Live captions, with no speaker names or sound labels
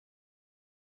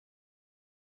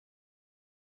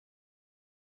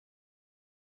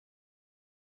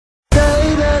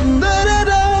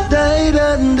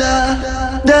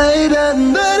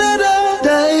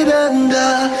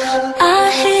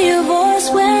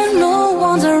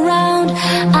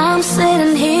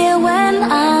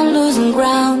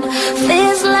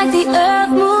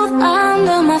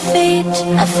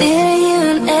I feel you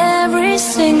in every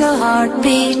single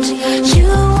heartbeat. You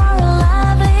are a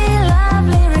lovely,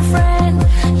 lovely refrain.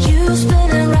 You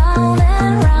spin around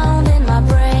and round in my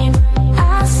brain.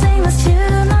 I sing this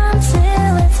tune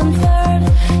until it's unheard.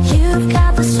 You've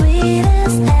got the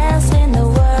sweetest ass in the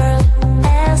world,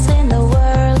 ass in the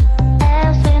world,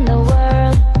 ass in the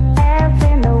world, ass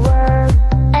in the world,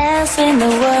 ass in the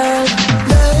world.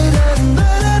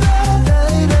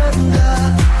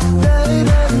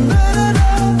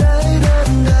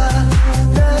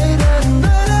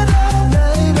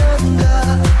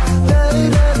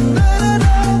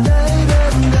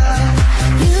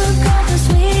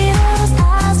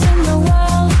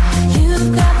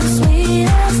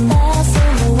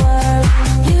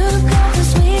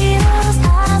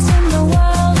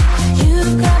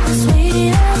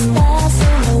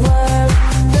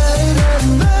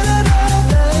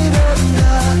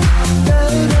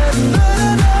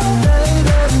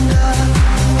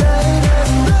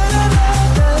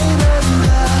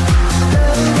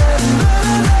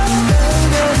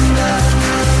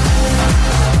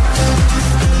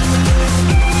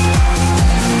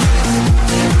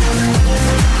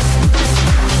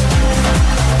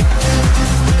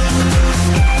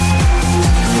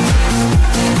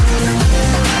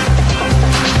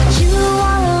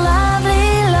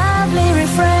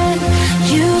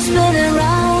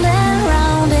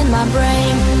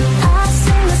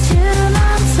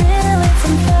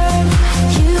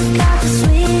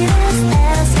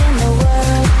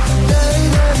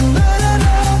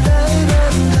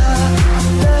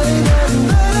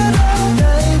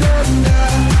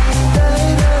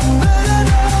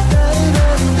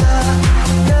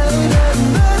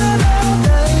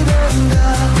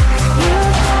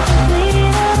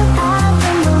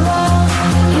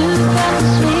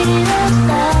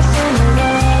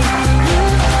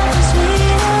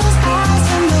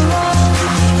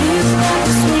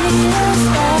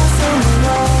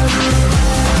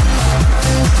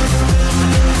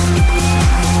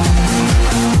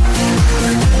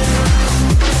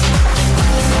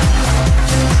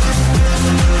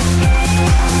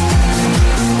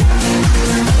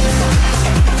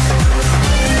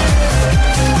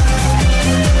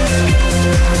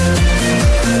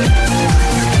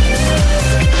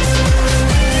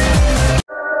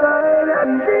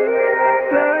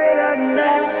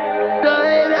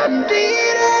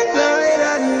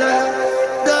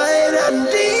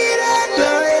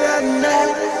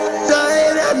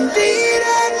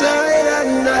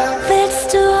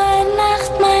 Willst du eine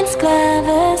Nacht mein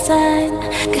Sklave sein?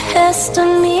 Gehörst du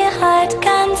mir halt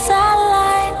ganz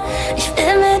allein? Ich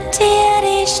will mit dir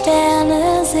die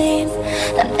Sterne sehen,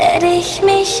 dann werde ich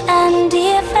mich an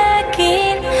dir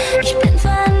vergehen. Ich bin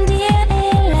von dir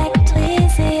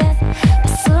elektrisiert,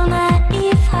 bist so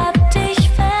naiv, hab dich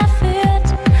verführt.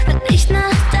 Wenn ich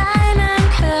nach deinem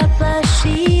Körper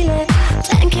schiele,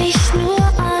 denk ich nur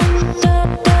an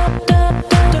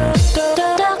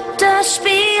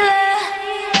Doktorspiele.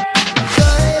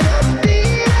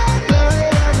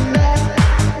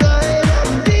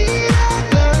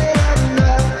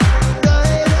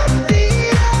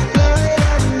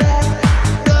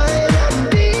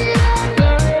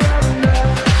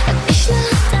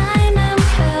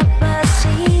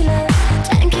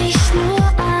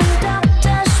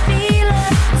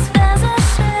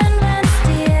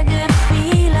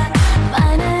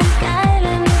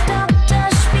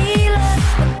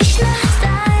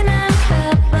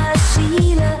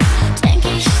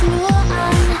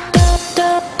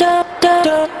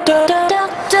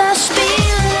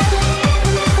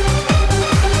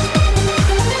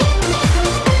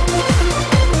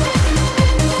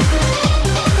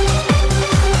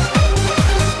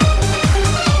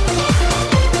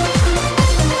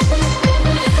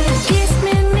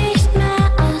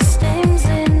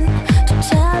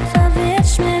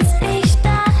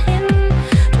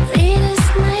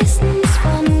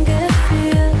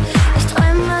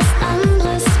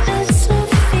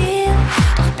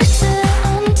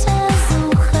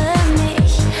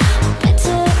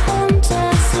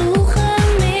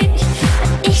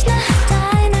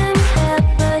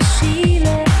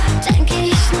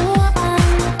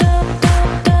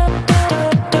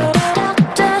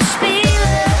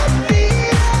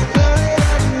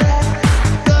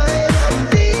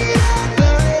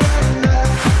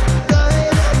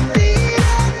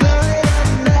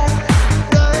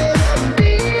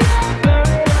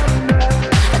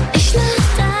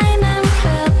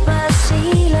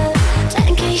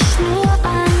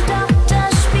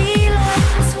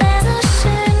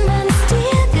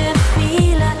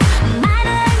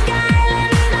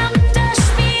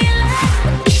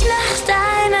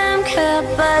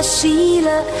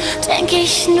 denk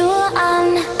ich nur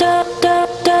an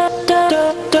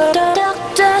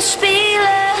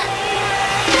Doktorspiele.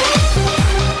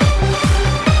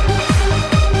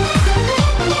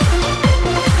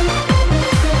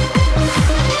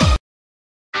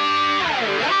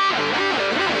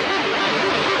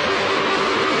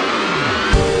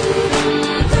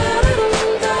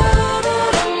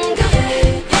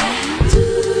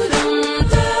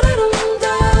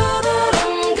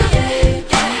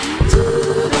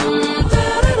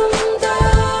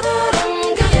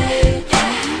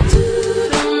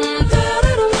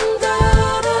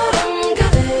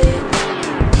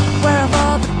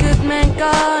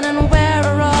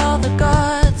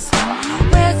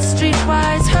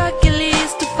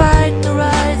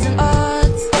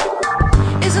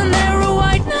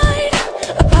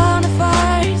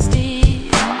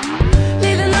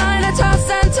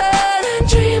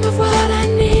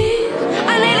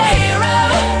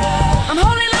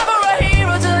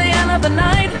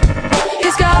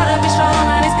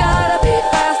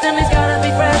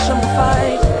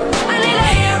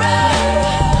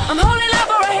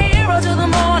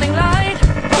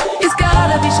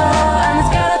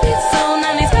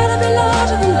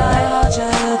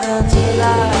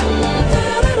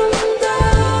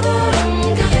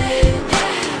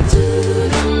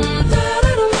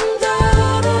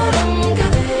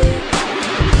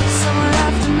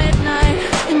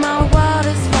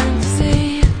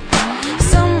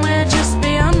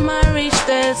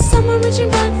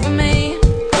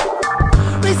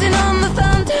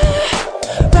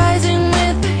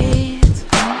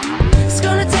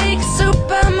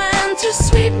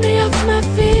 Sweep me off my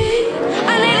feet.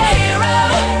 I need a hero.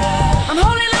 I'm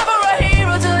holding out for a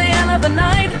hero till the end of the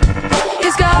night.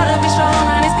 He's gotta be strong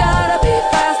and he's gotta be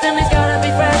fast and he's gotta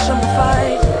be fresh on the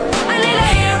fight. I need a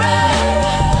hero.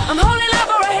 I'm holding out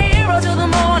for a hero till the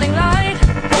morning light.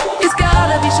 He's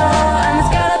gotta be sure and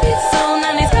it's gotta be soon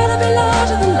and he's gotta be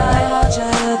larger than life,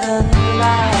 larger than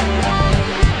life.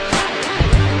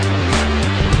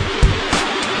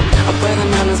 Up where the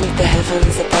mountains meet the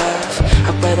heavens above,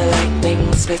 up where the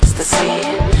lightning splits the sea,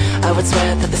 I would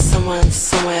swear that there's someone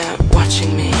somewhere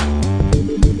watching me.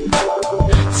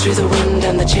 Through the wind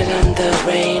and the chill and the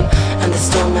rain and the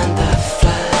storm and the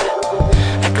flood,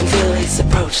 I can feel his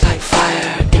approach like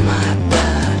fire.